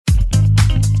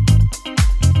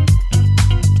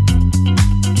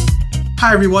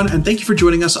Hi everyone, and thank you for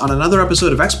joining us on another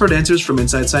episode of Expert Answers from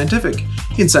Inside Scientific.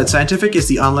 Inside Scientific is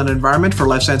the online environment for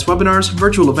life science webinars,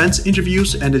 virtual events,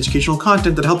 interviews, and educational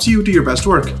content that helps you do your best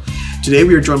work. Today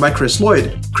we are joined by Chris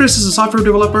Lloyd. Chris is a software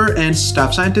developer and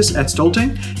staff scientist at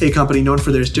Stolting, a company known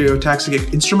for their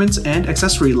stereotaxic instruments and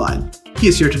accessory line. He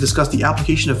is here to discuss the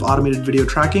application of automated video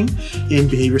tracking in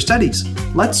behavior studies.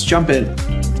 Let's jump in.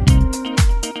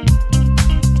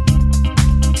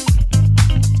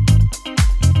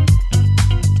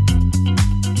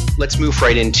 Let's move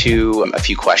right into a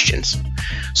few questions.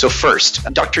 So first,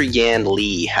 Dr. Yan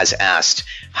Lee has asked,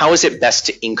 how is it best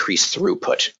to increase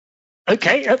throughput?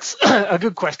 Okay, that's a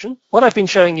good question. What I've been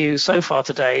showing you so far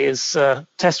today is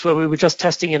tests where we were just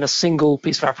testing in a single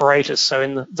piece of apparatus. So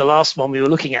in the last one we were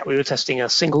looking at, we were testing a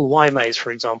single Y maze,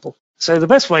 for example. So the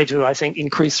best way to, I think,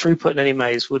 increase throughput in any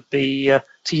maze would be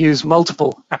to use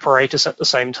multiple apparatus at the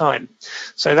same time.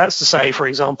 So that's to say, for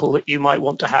example, that you might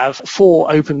want to have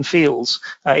 4 open fields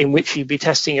in which you'd be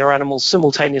testing your animals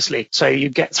simultaneously. So you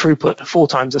get throughput, 4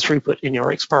 times the throughput in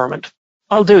your experiment.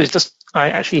 I'll do is I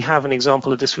actually have an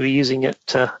example of this we're using at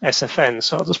SFN.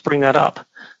 So I'll just bring that up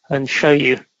and show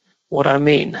you what I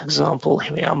mean. Example,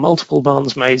 here we are, multiple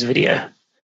Barnes maze video.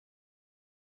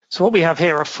 So what we have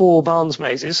here are 4 Barnes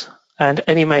mazes. And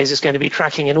any maze is going to be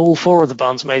tracking in all 4 of the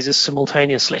Barnes mazes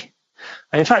simultaneously.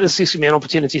 And in fact, this gives me an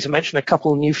opportunity to mention a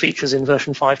couple new features in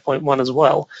version 5.1 as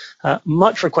well.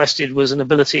 Much requested was an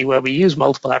ability where we use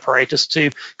multiple apparatus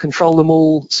to control them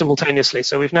all simultaneously.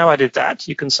 So we've now added that.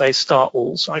 You can say start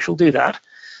all. So I shall do that.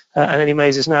 And any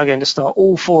maze is now going to start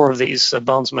all 4 of these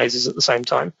Barnes mazes at the same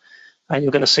time. And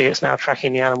you're going to see it's now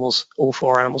tracking the animals, all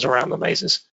 4 animals around the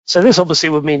mazes. So this obviously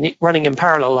would mean running in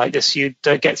parallel like this, you'd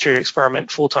get through your experiment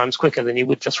 4 times quicker than you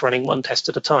would just running one test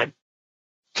at a time.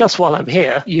 Just while I'm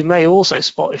here, you may also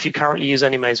spot, if you currently use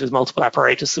any maze with multiple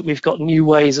apparatus, that we've got new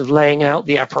ways of laying out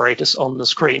the apparatus on the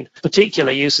screen.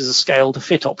 Particular uses a scale to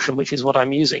fit option, which is what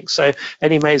I'm using. So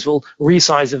any maze will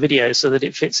resize the video so that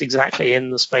it fits exactly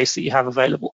in the space that you have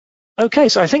available. Okay,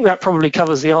 so I think that probably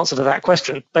covers the answer to that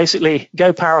question. Basically,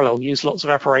 go parallel, use lots of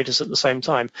apparatus at the same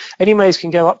time. Any maze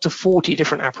can go up to 40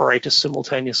 different apparatus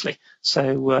simultaneously.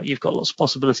 So you've got lots of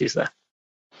possibilities there.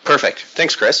 Perfect.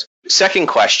 Thanks, Chris. Second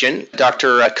question,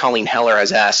 Dr. Colleen Heller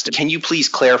has asked, can you please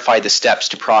clarify the steps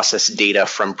to process data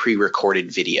from pre-recorded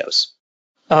videos?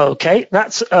 Okay,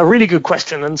 that's a really good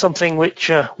question and something which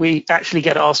we actually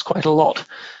get asked quite a lot.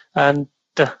 And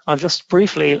I'll just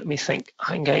briefly, let me think,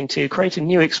 I'm going to create a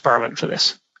new experiment for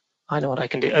this. I know what I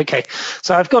can do. Okay,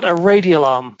 so I've got a radial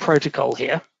arm protocol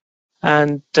here.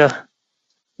 And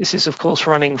this is, of course,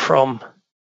 running from,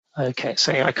 okay,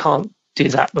 so I can't do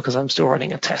that because I'm still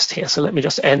running a test here. So let me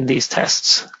just end these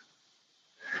tests.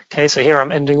 Okay, so here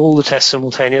I'm ending all the tests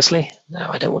simultaneously. Now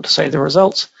I don't want to save the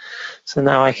results. So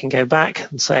now I can go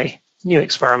back and say, new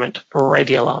experiment,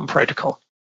 radial arm protocol.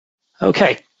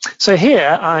 Okay. So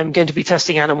here I'm going to be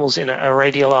testing animals in a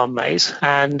radial arm maze,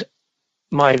 and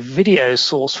my video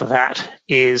source for that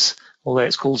is, although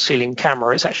it's called Ceiling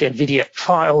Camera, it's actually a video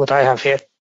file that I have here.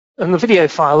 And the video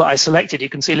file that I selected, you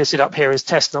can see listed up here, is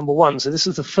test number 1. So this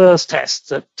is the first test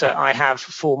that I have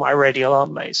for my radial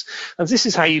arm maze. And this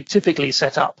is how you typically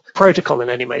set up protocol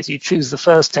in any maze. You choose the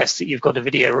first test that you've got a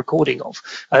video recording of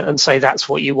and say that's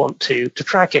what you want to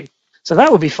track in. So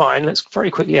that would be fine. Let's very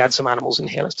quickly add some animals in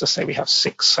here. Let's just say we have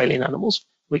 6 saline animals.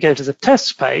 We go to the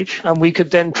tests page, and we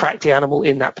could then track the animal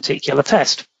in that particular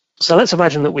test. So let's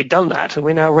imagine that we've done that, and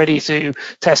we're now ready to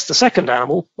test the second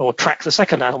animal, or track the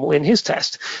second animal in his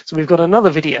test. So we've got another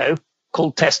video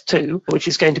called test 2, which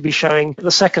is going to be showing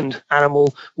the second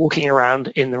animal walking around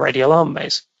in the radial arm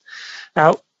maze.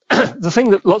 Now, the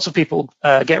thing that lots of people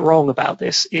get wrong about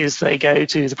this is they go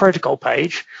to the protocol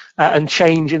page and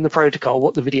change in the protocol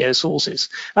what the video source is.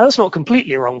 Now, that's not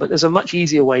completely wrong, but there's a much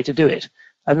easier way to do it.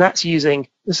 And that's using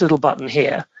this little button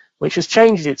here, which has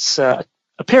changed its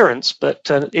appearance, but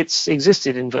it's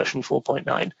existed in version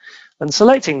 4.9. And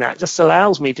selecting that just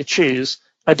allows me to choose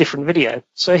a different video.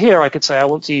 So here I could say I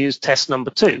want to use test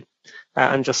number 2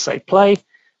 and just say play.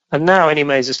 And now any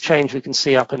maze has changed. We can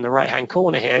see up in the right-hand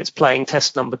corner here, it's playing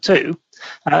test number 2.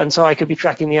 And so I could be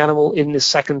tracking the animal in this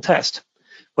second test.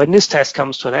 When this test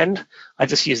comes to an end, I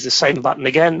just use the same button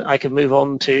again. I can move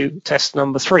on to test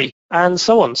number 3 and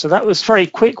so on. So that was a very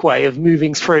quick way of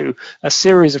moving through a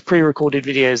series of pre-recorded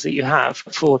videos that you have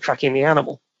for tracking the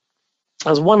animal.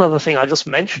 There's one other thing I just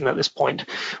mentioned at this point,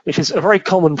 which is a very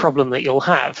common problem that you'll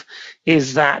have,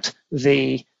 is that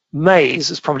the maze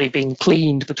has probably been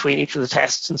cleaned between each of the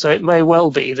tests, and so it may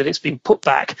well be that it's been put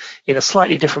back in a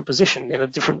slightly different position in a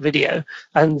different video,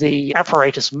 and the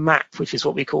apparatus map, which is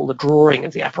what we call the drawing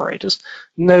of the apparatus,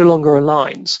 no longer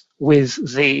aligns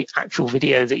with the actual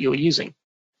video that you're using.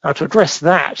 Now, to address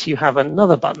that, you have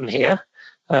another button here,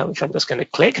 which I'm just going to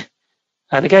click.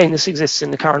 And again, this exists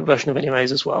in the current version of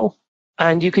Anymaze as well.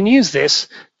 And you can use this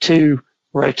to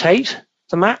rotate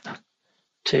the map,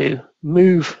 to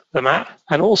move the map,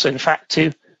 and also, in fact,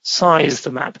 to size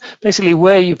the map. Basically,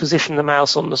 where you position the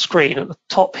mouse on the screen, at the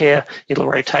top here, it'll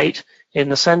rotate. In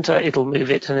the center, it'll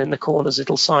move it, and in the corners,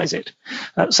 it'll size it.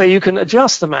 So you can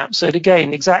adjust the map so it,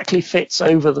 again, exactly fits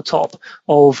over the top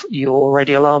of your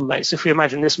radial arm maze. So if we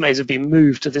imagine this maze had been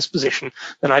moved to this position,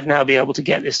 then I'd now be able to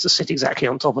get this to sit exactly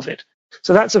on top of it.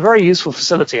 So that's a very useful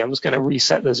facility. I'm just going to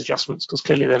reset those adjustments because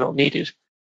clearly they're not needed.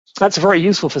 That's a very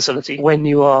useful facility when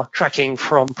you are tracking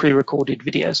from pre-recorded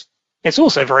videos. It's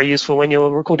also very useful when you're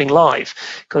recording live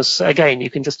because, again, you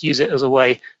can just use it as a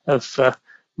way of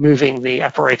moving the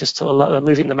apparatus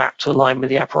moving the map to align with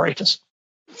the apparatus.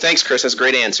 Thanks, Chris. That's a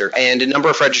great answer. And a number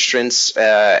of registrants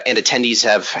and attendees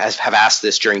have asked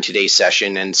this during today's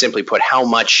session. And simply put, how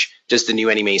much does the new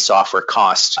Anymaze software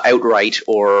cost outright,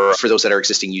 or for those that are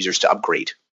existing users to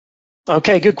upgrade?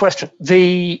 Okay, good question.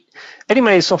 The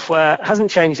Anymaze software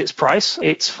hasn't changed its price.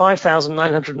 It's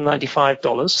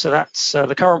 $5,995. So that's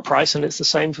the current price, and it's the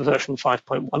same for version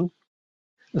 5.1.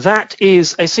 That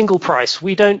is a single price.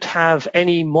 We don't have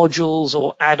any modules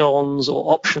or add-ons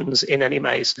or options in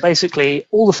Anymaze. Basically,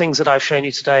 all the things that I've shown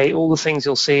you today, all the things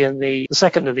you'll see in the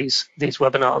second of these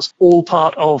webinars, all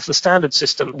part of the standard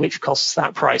system, which costs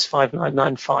that price,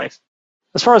 $5,995.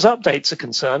 As far as updates are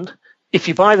concerned, if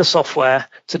you buy the software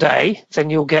today, then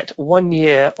you'll get 1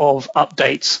 year of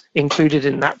updates included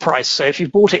in that price. So if you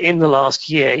bought it in the last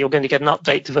year, you're going to get an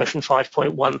update to version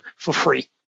 5.1 for free.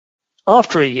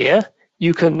 After a year,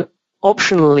 you can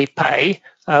optionally pay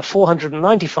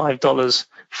 $495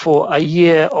 for a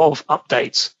year of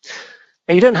updates.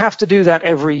 And you don't have to do that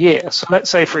every year. So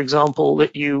let's say, for example,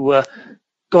 that you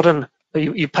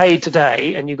you paid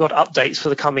today and you got updates for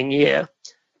the coming year.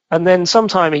 And then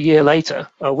sometime a year later,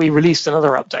 we released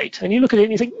another update. And you look at it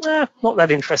and you think, not that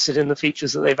interested in the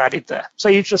features that they've added there. So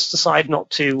you just decide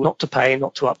not to pay,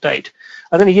 not to update.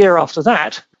 And then a year after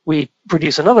that, we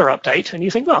produce another update and you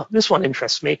think, well, this one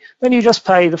interests me. Then you just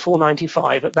pay the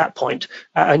 $495 at that point,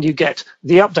 and you get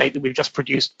the update that we've just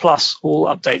produced plus all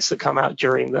updates that come out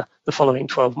during the following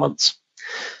 12 months.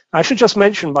 I should just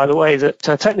mention, by the way, that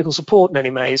technical support in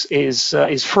Anymaze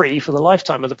is free for the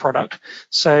lifetime of the product.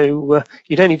 So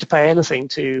you don't need to pay anything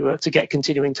to get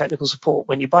continuing technical support.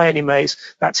 When you buy Anymaze,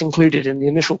 that's included in the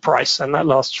initial price, and that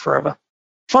lasts forever.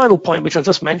 Final point, which I've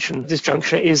just mentioned at this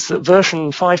juncture, is that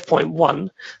version 5.1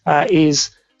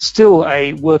 is still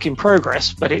a work in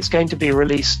progress, but it's going to be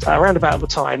released around about the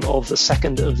time of the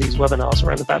second of these webinars,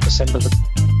 around about December.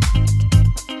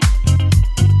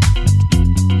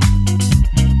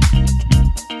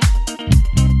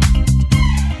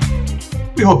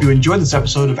 We hope you enjoyed this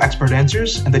episode of Expert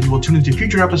Answers and that you will tune into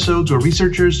future episodes where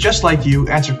researchers just like you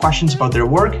answer questions about their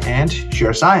work and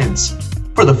share science.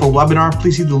 For the full webinar,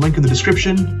 please see the link in the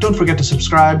description. Don't forget to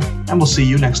subscribe, and we'll see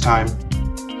you next time.